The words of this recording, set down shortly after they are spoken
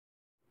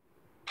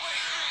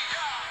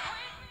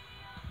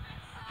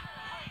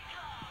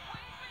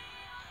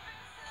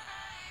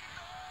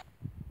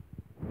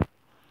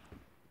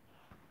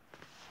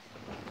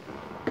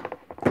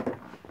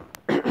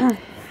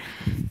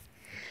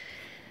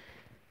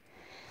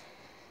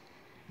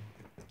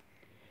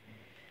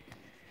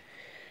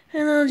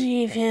Hello,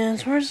 G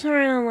fans. We're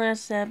sorry on the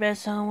last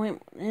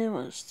episode. It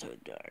was so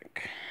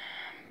dark.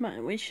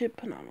 But we should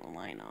put on a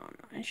light on.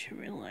 I should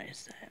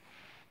realize that.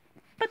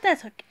 But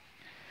that's okay.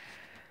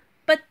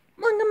 But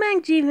welcome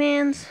back, G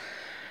fans.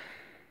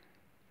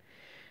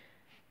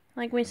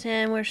 Like we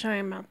said, we're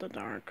sorry about the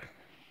dark.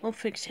 We'll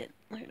fix it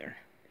later.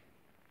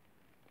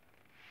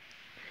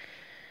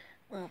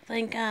 Well,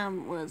 thank God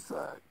it was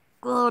a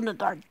glow in the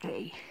dark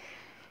day.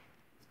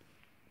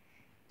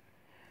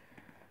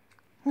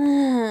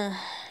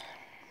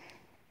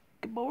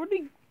 Good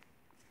morning,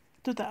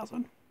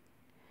 2000.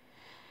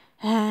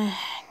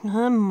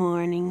 Good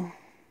morning.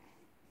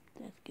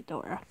 That's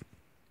Ghidorah.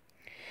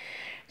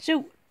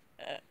 So,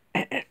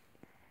 you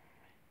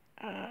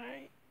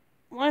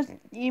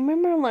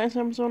remember last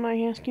episode I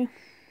asked you?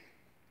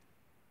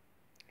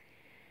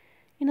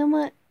 You know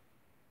what?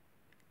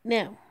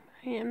 No,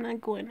 I am not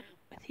going out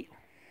with you.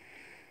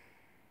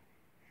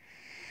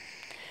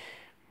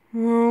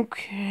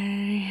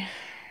 Okay.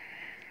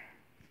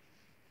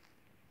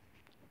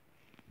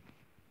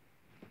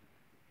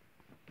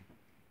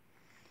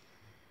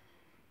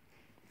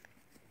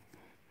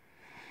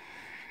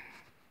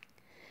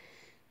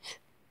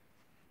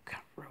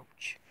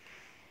 Cockroach.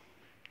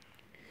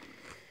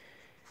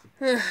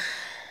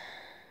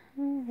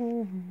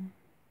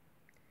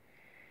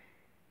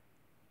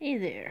 Hey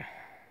there.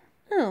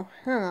 Oh,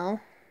 hello.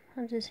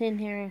 I'm just in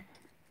here,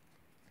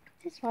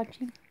 just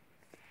watching.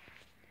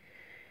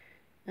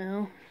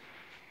 Oh.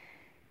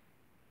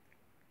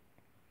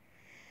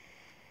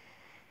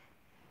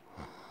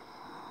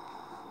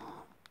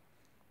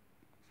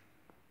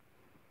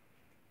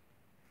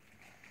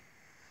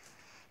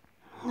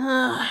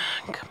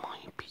 Come on,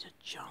 you piece of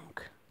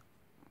junk.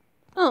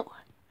 Oh,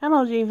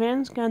 hello,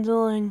 G-Fans.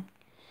 Godzilla and,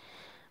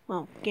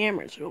 well,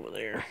 Gamera's over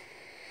there.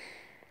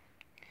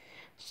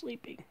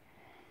 Sleeping.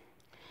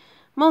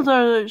 Most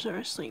others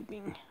are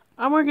sleeping.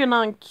 I'm working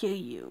on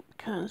Kaiju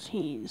because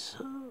he's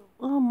a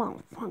little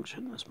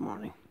malfunction this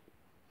morning.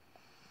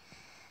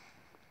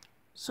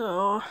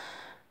 So,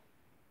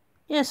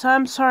 yes,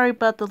 I'm sorry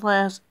about the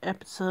last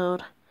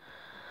episode.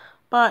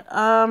 But,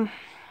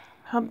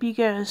 hope you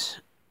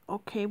guys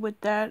okay with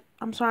that.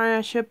 I'm sorry,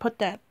 I should put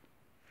that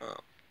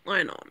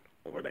line on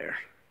over there.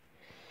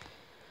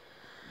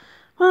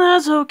 Well,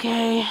 that's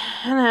okay. It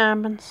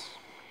happens.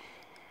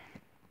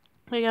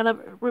 I gotta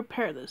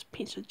repair this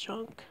piece of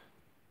junk.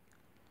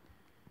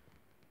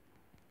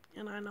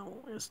 And I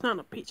know it's not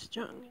a piece of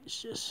junk,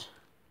 it's just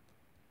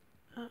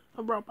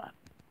a robot.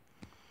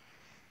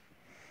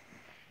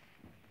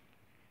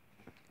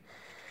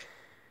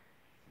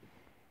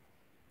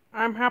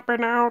 I'm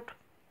helping out.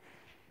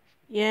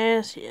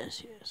 Yes.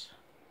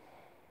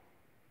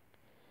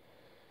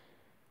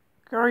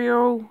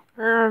 Gario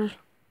is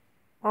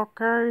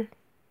okay.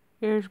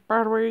 His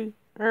battery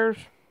is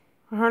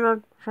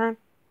 100%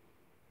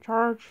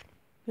 charged.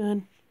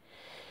 Good.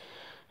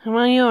 How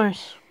about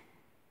yours?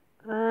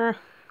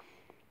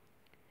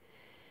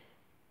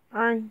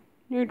 I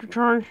need to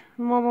charge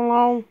a little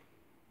low.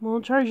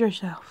 Well, charge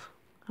yourself.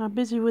 I'm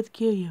busy with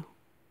kill you.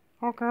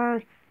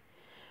 Okay.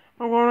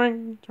 I'm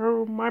going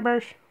to my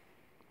base.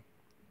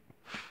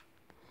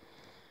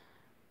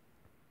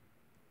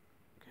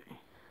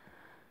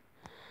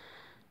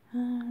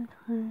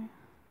 Okay.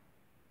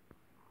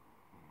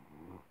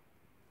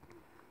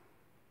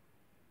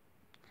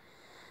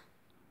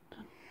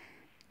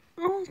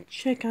 I'll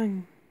check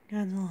on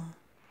Godzilla.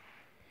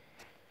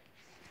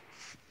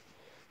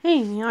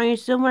 Hey, are you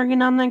still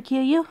working on that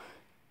kill?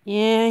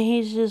 Yeah,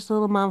 he's just a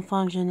little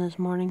malfunction this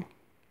morning.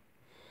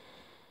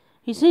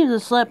 He seems to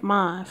slept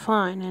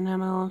fine, and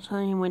then all of a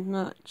sudden he went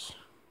nuts.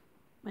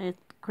 With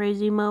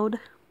crazy mode.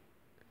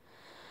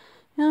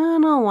 I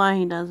don't know why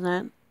he does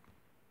that.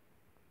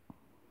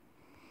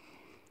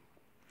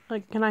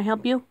 Like, can I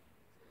help you?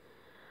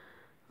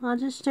 I'll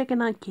just check and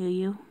not kill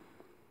you.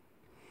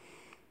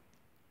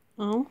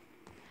 Oh?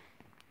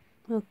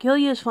 Well, kill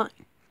you is fine.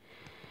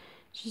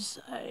 Just,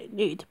 I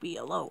need to be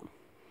alone.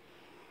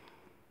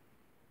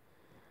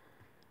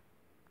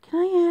 Can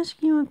I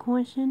ask you a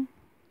question?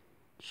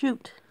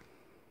 Shoot.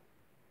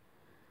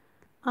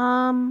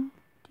 Do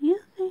you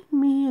think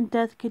me and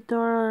Death Ghidorah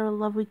are a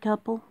lovely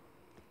couple?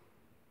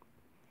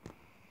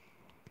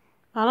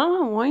 I don't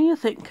know, what do you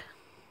think?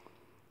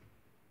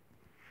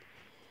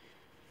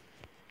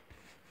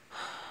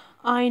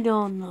 I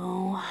don't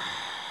know.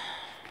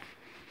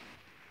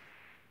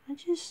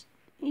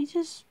 He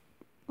just,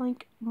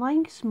 like,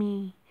 likes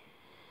me.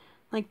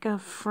 Like a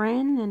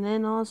friend, and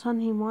then all of a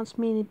sudden he wants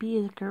me to be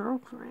his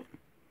girlfriend.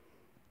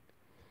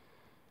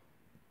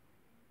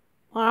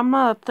 Well, I'm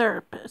not a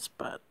therapist,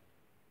 but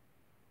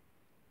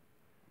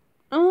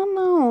I don't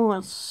know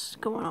what's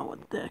going on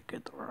with Death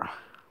Ghidorah.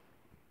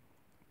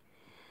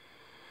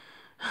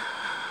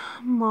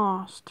 I'm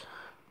lost.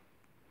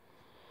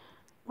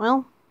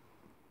 Well,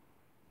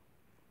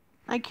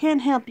 I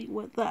can't help you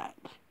with that.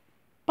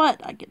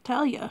 But I can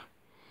tell you.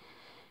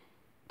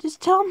 Just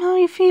tell him how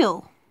you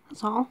feel.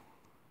 That's all.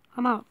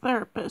 I'm not a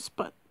therapist,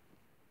 but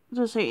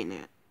just saying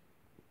it.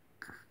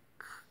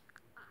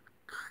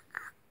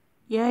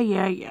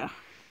 Yeah.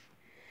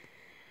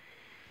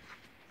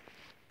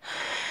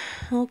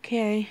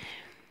 Okay.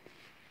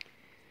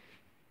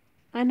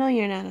 I know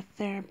you're not a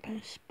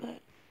therapist, but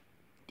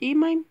do you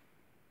mind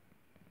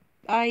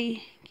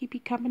I keep you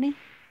company?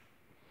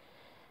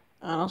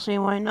 I don't see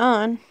why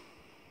not.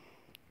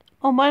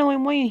 Oh, by the way,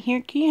 while you're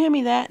here, can you hand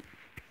me that?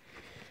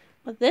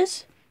 What,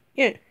 this?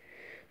 Here.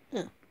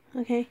 Oh,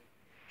 okay.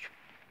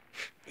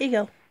 Here you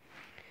go.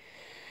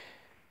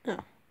 Oh,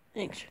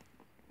 thanks.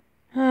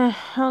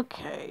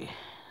 Okay.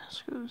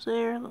 Screws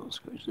there, little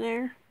screws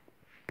there.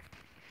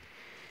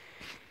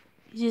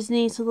 He just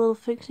needs a little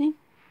fixing.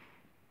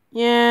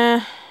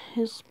 Yeah,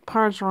 his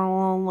parts are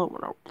all over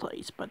the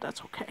place, but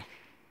that's okay.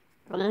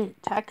 I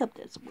didn't tack up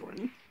this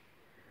morning.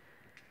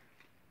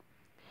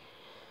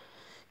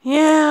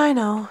 Yeah, I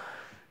know.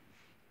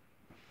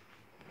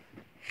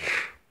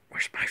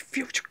 Where's my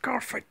future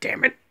girlfriend,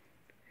 damn it?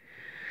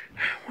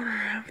 I want her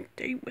to have a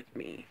date with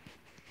me.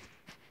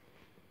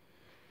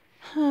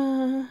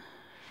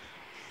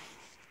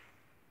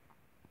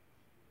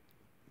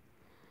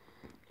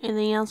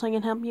 Anything else I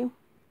can help you?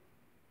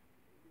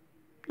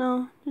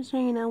 No, just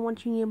hanging out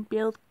watching you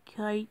build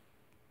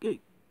Kaiju.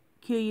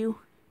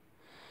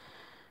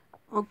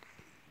 Okay.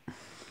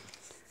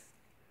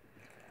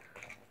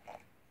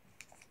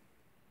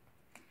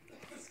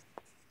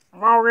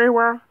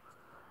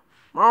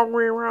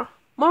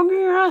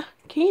 Mogira,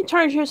 can you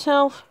charge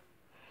yourself?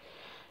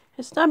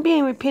 It's not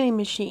being a repeating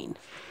machine.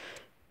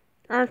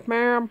 Yes,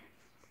 ma'am.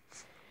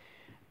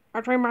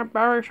 I think my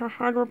battery's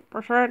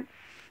 100%.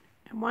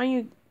 And why are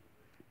you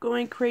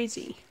going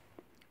crazy?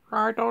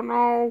 I don't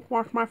know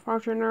what my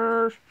function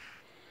is.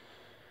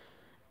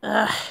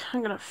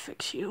 I'm gonna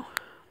fix you.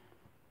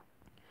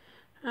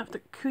 I have to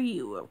kill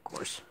you, of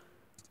course.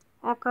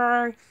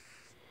 Okay.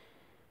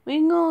 We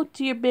can go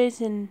to your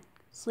base and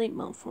sleep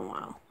mode for a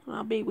while, and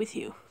I'll be with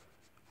you.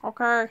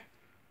 Okay.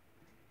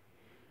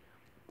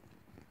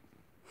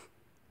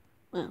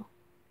 Well,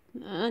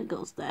 that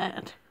goes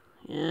that.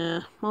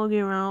 Yeah,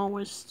 Mogira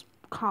always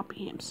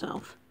copy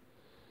himself.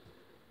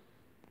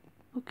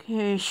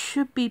 Okay,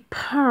 should be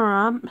power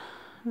up.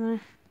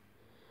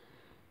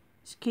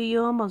 Is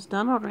Kyo almost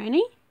done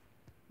already?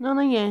 No,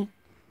 not yet.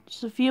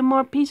 Just a few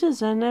more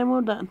pieces and then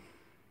we're done.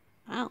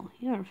 Wow,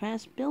 you're a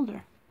fast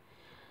builder.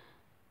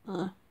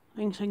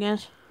 Thanks, I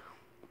guess.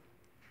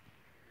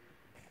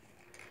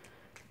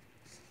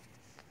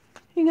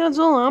 Hey,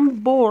 Godzilla,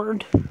 I'm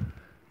bored.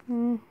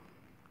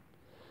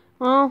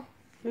 Well,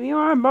 if you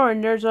are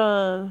bored, there's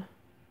a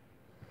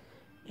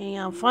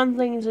fun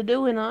things to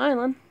do in the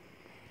island.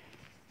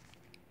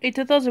 Hey,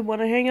 2000,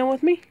 wanna hang out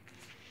with me?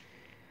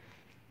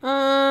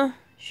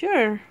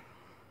 Sure.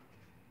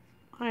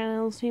 I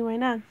don't see why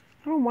not.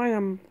 I don't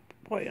know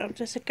why I'm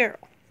just a girl.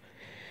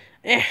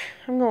 I'm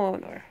going over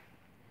there.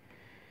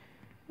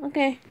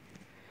 Okay.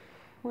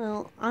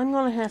 Well, I'm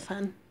gonna have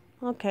fun.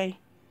 Okay.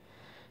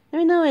 Let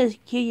me know if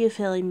you're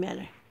feeling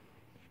better.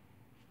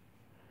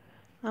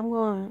 I'm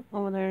going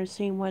over there to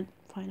see what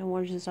Final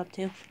Wars is up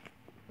to.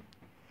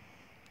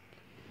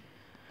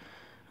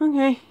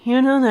 Okay,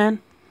 you know that.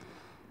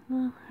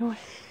 Anyway.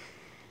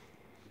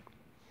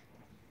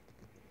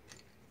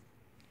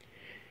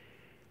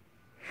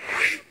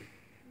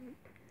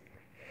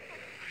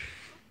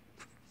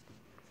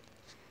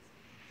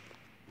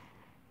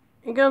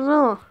 Hey,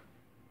 Godzilla.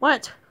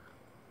 What?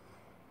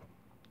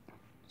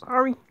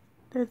 Sorry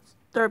to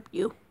disturb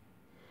you.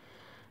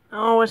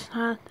 No, it's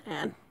not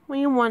that.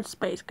 We want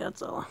Space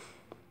Godzilla.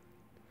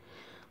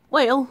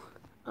 Well,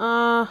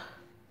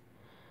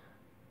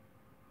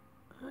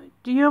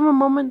 do you have a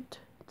moment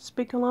to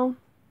speak alone?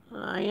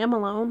 I am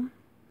alone.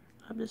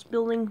 I'm just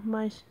building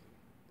my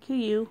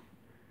Kaiju.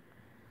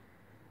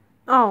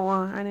 Oh,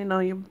 I didn't know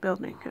you were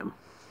building him.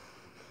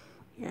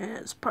 Yeah,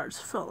 his parts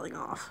falling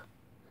off.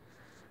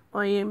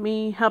 Will you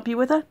me help you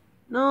with that?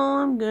 No,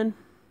 I'm good.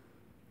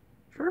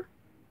 Sure?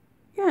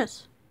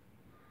 Yes.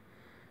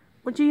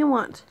 What do you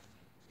want?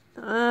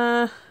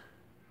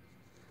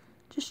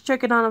 Just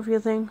checking on a few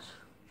things.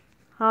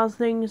 How's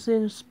things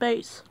in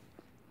space?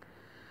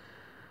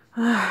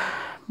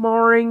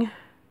 Boring,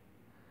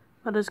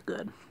 but it's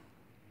good.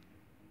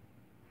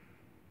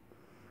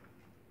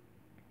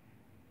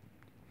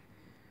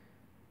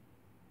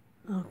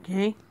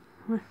 Okay.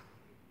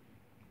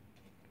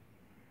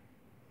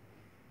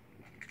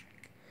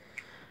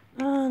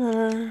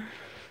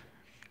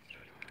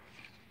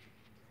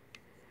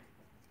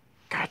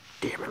 God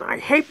damn it, I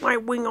hate my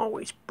wing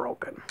always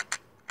broken.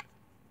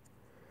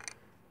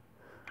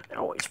 I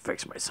always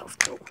fix myself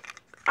too.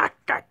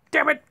 God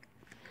damn it!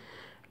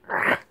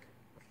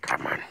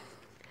 Come on.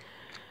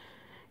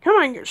 Come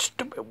on, you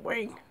stupid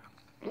wing.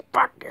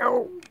 Fuck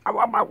you. I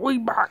want my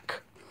wing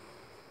back.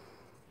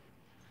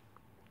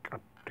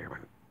 God damn it.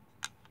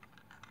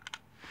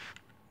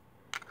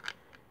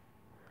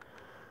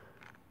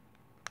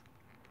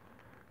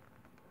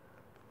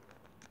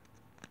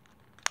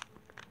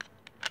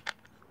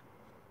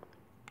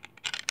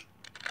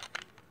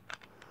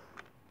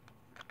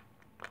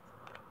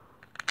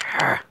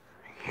 I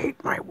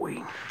hate my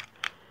wing.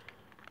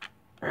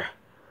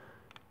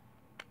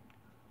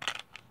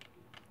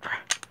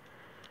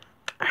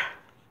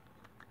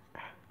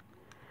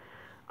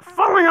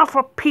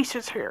 for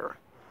pieces here.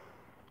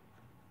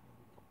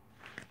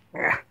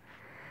 Yeah.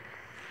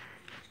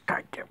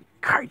 Goddamn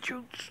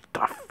kaiju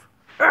stuff.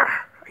 I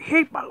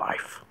hate my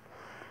life.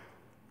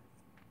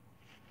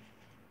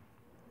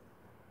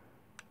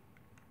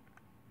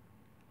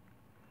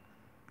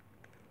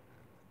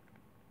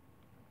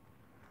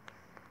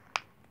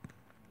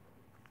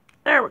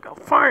 There we go,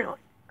 finally.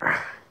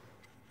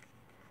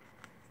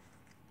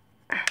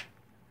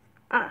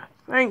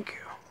 Thank you.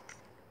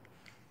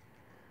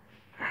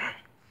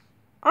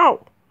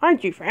 Oh,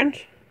 aren't you friends?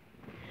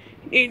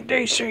 Ain't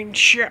they seen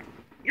shit?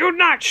 You've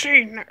not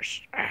seen this.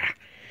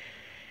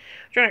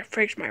 Should I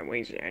fix my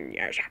wings and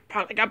yes, I'm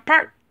falling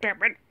apart,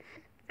 damn it.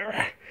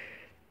 By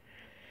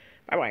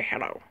the way,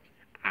 hello.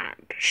 I'm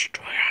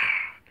Destroyer.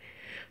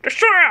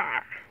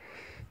 Destroyer!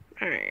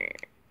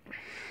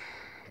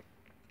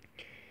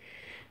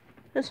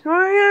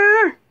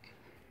 Destroyer!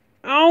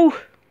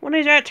 Oh, what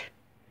is it?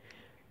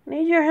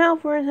 Need your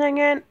help for a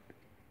second.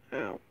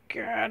 Oh,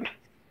 God.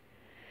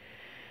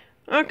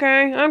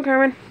 Okay, I'm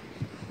coming.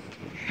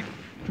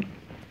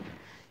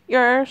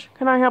 Yes,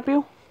 can I help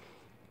you?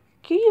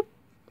 Can you,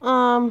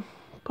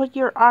 put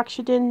your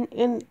oxygen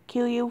in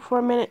you for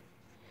a minute?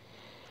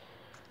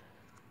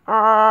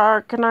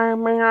 Can I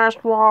ask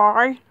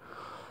why?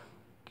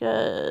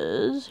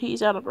 'Cause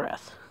he's out of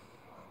breath.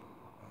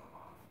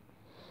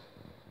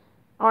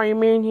 Oh, you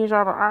mean he's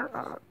out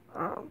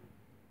of,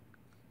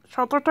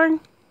 shelter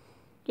thing?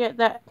 Yeah,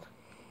 that.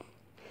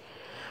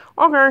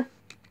 Okay.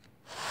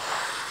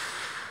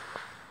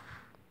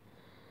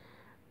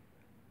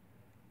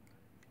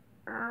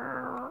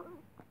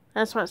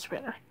 That's much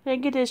better. Hey,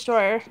 get this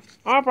Destroyer.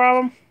 No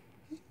problem.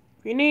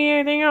 If you need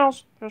anything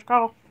else, just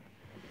call.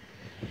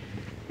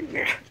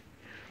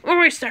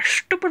 Oh, it's that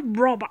stupid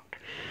robot.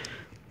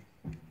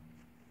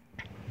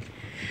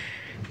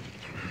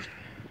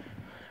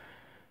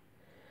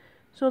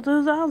 So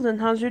 2000,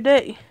 how's your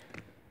day?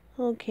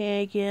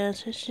 Okay, I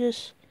guess it's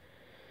just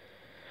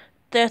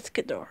Death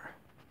Gador.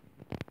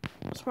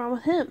 What's wrong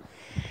with him?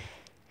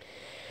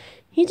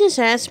 He just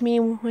asked me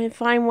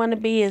if I want to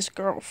be his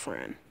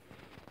girlfriend.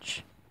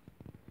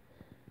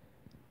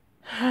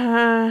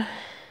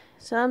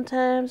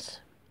 Sometimes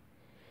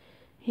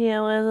he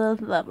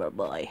was a lover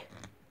boy.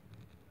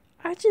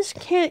 I just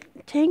can't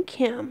take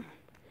him.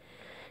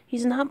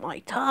 He's not my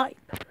type.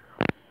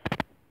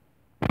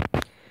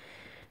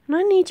 And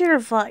I need your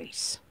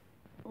advice.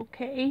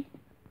 Okay?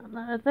 I'm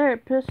not a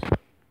therapist.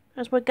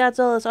 That's what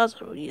Godzilla's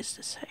also used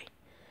to say.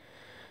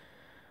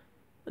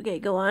 Okay,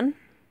 go on.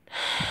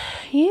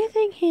 You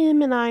think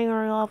him and I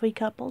are lovely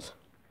couples?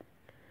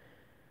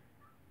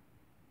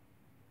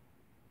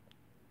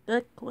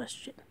 Good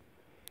question.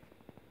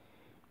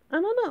 I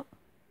don't know.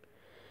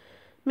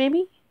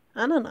 Maybe.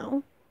 I don't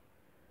know.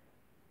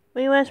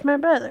 But you ask my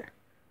brother.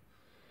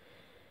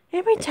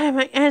 Every time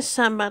I ask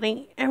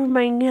somebody,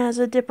 everybody has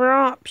a different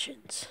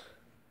options.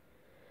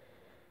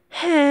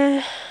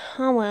 Oh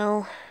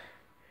well.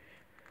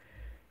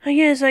 I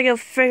guess I go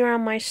figure out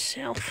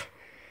myself.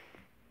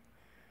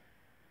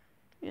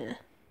 Yeah.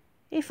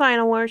 Any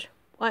final words?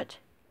 What?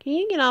 Can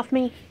you get off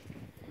me?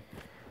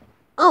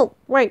 Oh,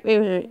 wait.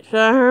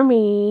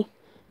 Sorry.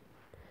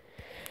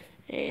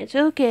 It's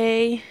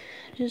okay.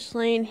 Just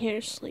laying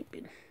here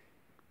sleeping.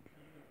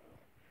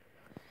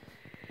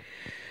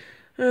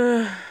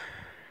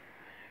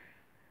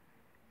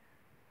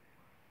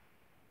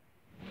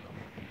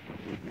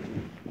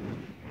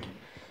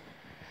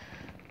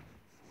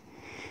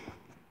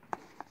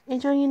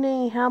 Angel, you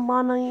need help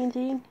on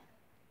anything?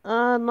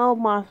 No,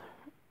 Moth.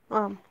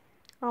 I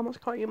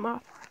almost call you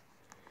Moth.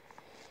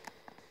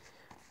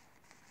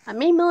 I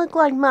may look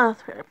like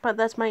Mothra, but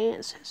that's my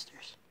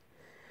ancestors.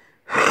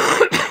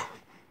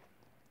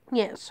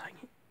 Yes, I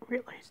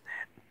realize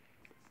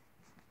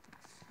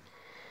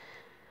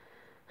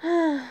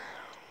that.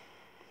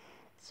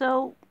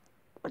 So,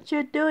 what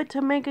you doing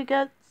to make a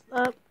gut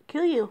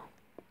kill you?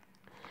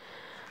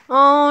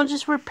 Oh,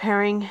 just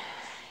repairing.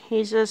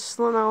 He's just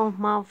a little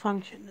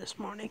malfunction this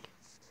morning.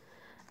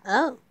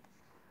 Oh.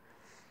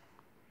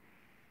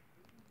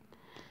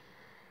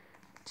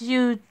 Did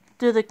you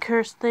do the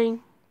curse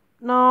thing?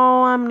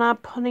 No, I'm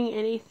not putting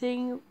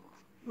anything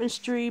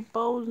mystery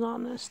bows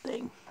on this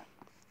thing.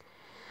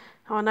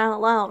 I will not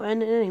allow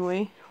it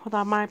anyway,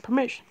 without my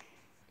permission.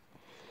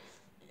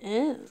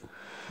 Ew.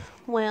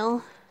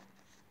 Well,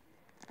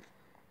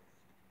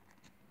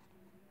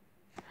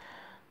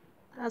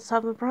 that's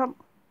not the problem.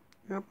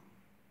 Yep.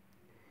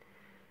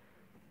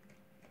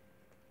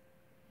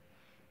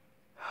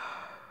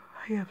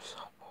 I am so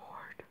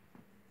bored.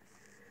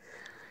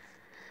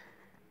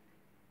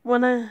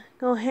 Wanna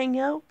go hang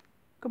out,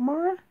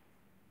 Gamora?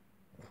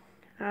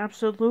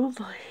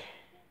 Absolutely.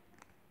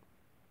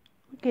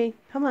 Okay,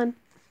 come on.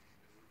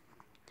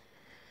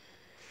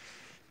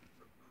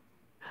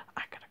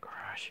 I got a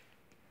crush.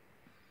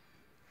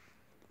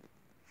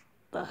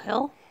 The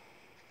hell?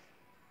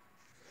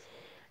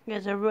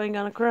 Guess everybody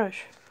got a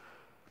crush.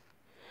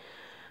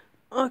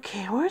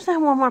 Okay, where's that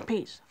one more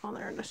piece? Oh,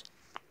 there it is.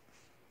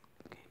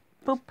 Okay,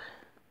 boop.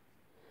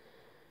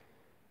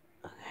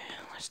 Okay,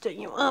 let's take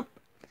you up.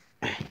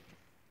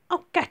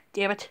 Oh, god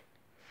damn it.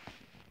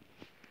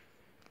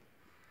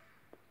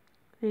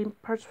 Any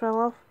parts fell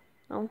off?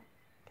 No?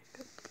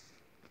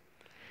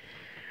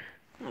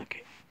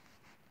 Okay.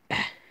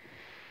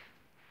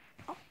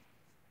 Oh,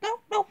 no,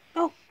 no,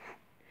 no.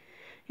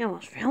 You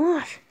almost fell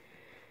off.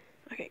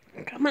 Okay,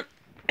 come on.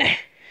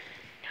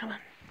 Come on.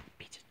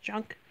 Piece of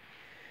junk.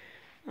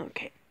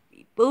 Okay.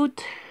 Reboot.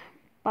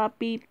 Bop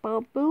beep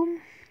bop boom.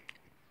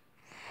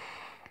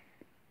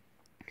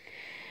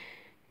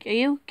 Can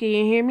you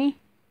hear me?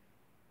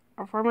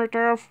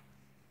 Affirmative.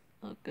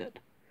 Oh, good.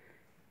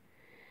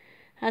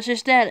 How's your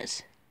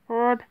status?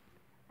 Good.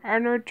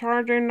 Any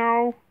charging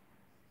now?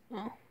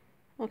 Oh.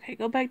 Okay,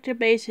 go back to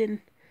base and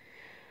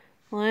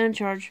land in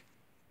charge.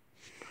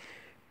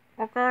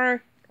 Okay,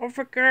 don't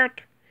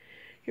forget.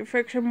 You're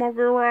fixing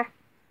Mogira.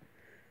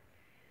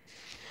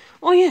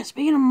 Oh yeah,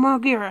 speaking of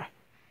Mogira.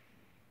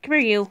 Come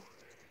here, you.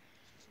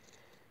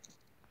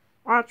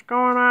 What's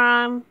going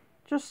on?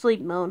 Just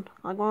sleep mode.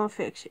 I'm gonna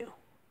fix you.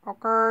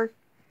 Okay.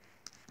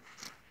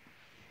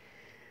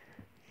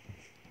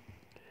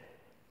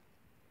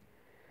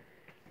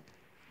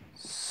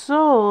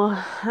 So,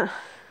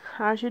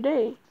 how's your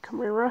day? Come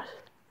here, Russ.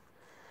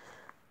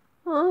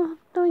 Oh,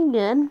 doing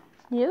good.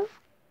 You?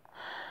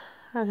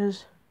 I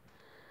was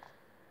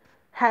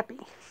happy.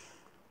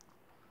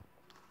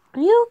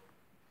 You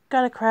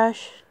got a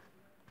crush?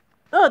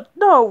 No,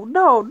 no,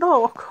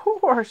 no, of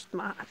course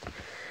not.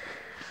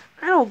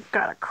 I don't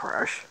got a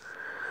crush.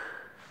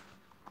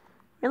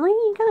 Really?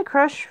 You got a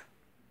crush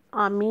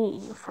on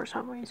me for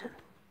some reason?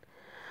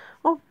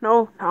 Oh,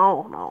 no,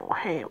 no, no,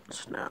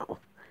 Hams, no.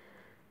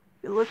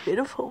 You look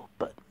beautiful,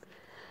 but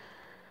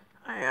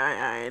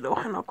I don't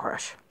have no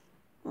crush.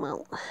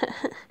 Well,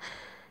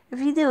 if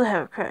you do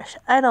have a crush,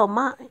 I don't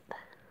mind.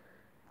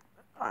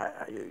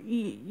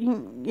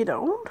 You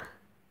don't?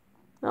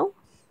 No?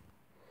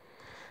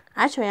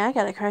 Actually, I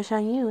got a crush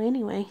on you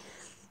anyway.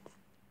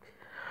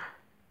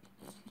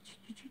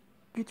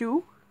 You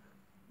do?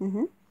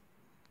 Mm-hmm.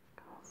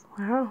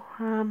 Well,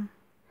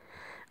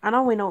 I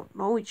know we don't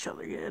know each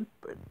other yet,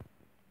 but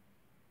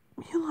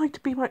you'd like to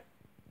be my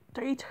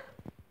date?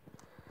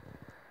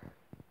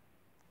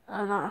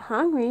 I'm not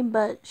hungry,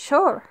 but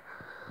sure.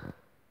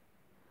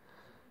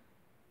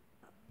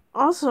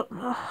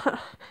 Awesome.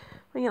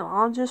 We get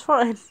along just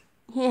fine.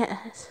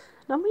 Yes.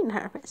 Don't be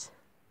nervous.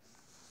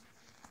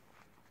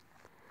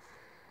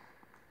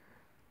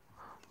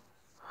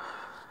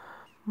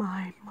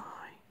 My.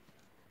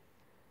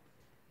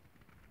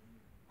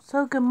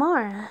 So,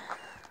 Gamora,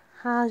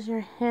 how's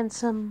your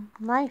handsome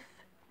life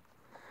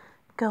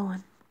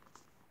going?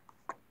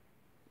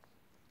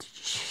 Did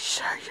you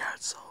say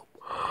handsome?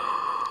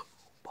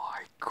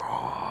 My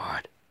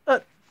God.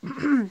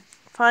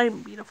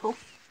 Fine, beautiful.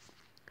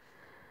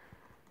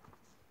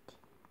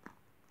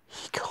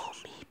 He called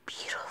me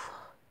beautiful.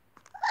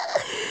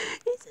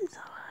 This is so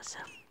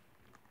awesome.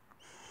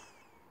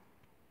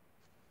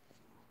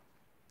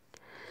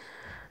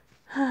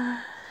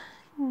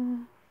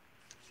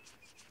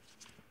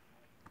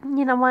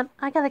 You know what?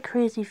 I got a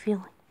crazy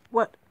feeling.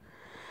 What?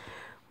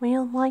 Would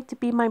you like to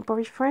be my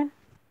boyfriend?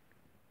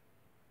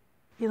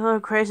 You know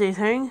a crazy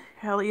thing?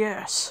 Hell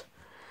yes.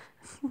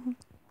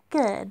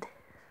 Good.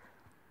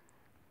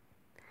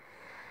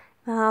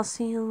 Then I'll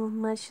see you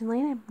much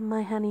later,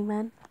 my honey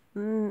man.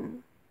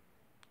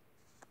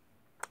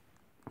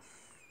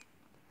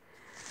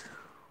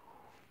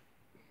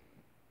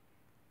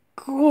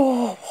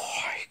 Oh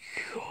my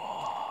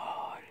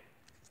God.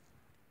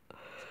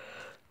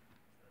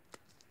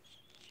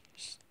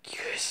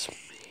 Excuse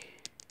me.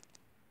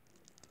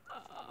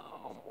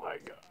 Oh my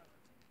God.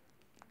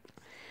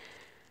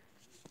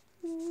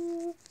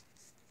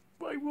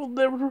 I will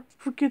never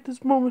forget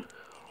this moment.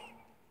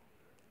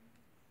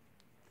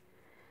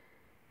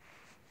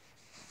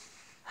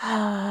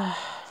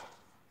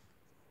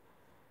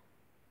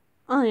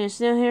 Oh, you're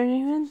still here,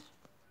 even?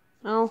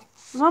 Well,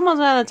 it's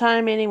almost out of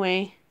time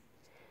anyway.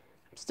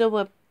 I'm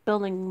still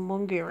building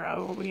Mungira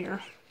over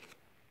here.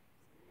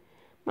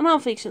 But I'll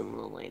fix it a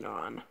little later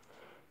on.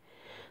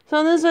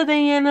 So this is the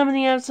end of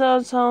the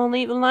episode, so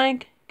leave a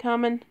like,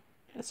 comment,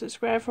 and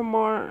subscribe for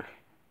more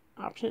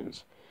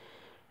options.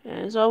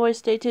 And as always,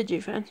 stay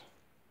tuned, fans.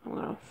 I'm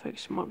gonna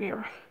fix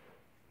Mungira.